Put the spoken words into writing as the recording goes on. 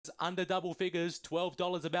under double figures,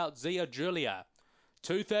 $12 about Zia Julia.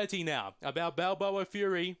 $2.30 now about Balboa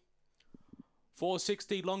Fury.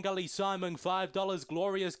 $4.60 Long Gully Simon, $5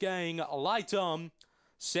 Glorious Gang. Light on,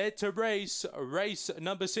 set to race, race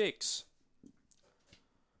number 6.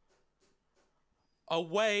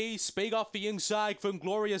 Away, speed off the inside from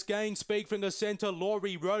Glorious Gang, speed from the centre,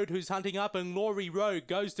 Laurie Road, who's hunting up, and Laurie Road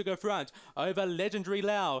goes to the front, over Legendary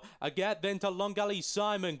Lau, a gap then to Long Gully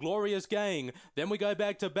Simon, Glorious Gang, then we go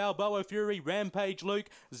back to Balboa Fury, Rampage Luke,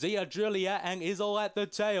 Zia Julia, and Izzle at the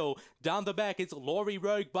tail. Down the back, it's Laurie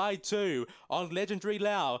Road by 2, on Legendary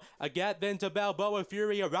Lau, a gap then to Balboa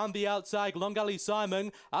Fury, around the outside, Long Gully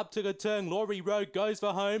Simon, up to the turn, Laurie Road goes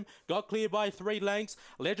for home, got clear by 3 lengths,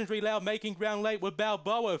 Legendary Lau making ground late with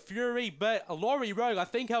Balboa Fury, but Laurie Road, I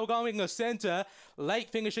think, are going the centre.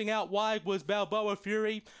 Late finishing out wide was Balboa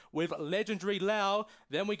Fury with Legendary Lau.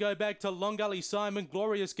 Then we go back to Long Gully Simon.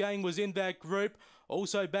 Glorious Gang was in that group.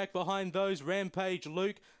 Also back behind those, Rampage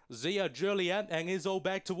Luke, Zia Julia, and is all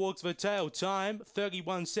back towards the tail. Time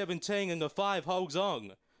 31.17, and the 5 holds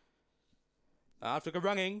on. After the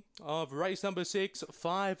running of race number 6,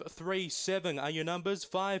 5-3-7 are your numbers.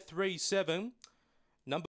 5-3-7.